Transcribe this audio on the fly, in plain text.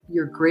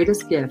your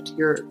greatest gift,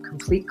 your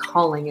complete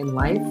calling in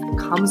life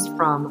comes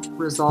from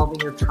resolving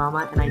your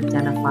trauma and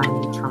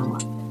identifying the trauma.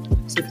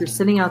 So if you're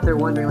sitting out there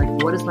wondering,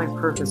 like, what is my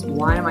purpose?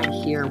 Why am I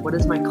here? What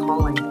is my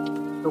calling?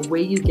 The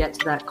way you get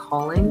to that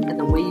calling and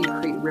the way you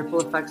create ripple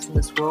effects in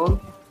this world,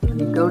 when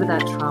you go to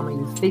that trauma,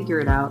 you figure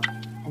it out,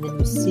 and then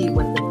you see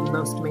what the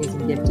most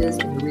amazing gift is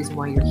and the reason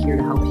why you're here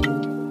to help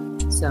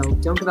humanity. So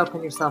don't give up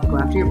on yourself. Go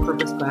after your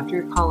purpose. Go after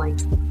your calling.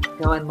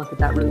 Go and look at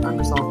that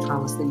unresolved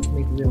trauma so that you can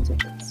make a real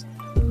difference.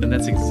 And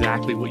that's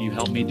exactly what you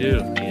helped me do,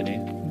 Annie.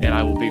 And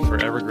I will be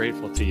forever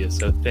grateful to you.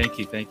 So thank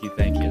you, thank you,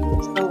 thank you.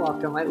 You're so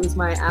welcome. It was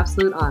my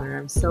absolute honor.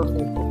 I'm so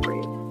thankful for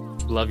you.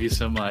 Love you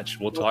so much.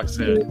 We'll talk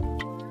soon.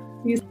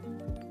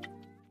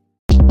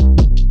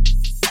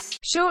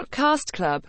 Shortcast Club.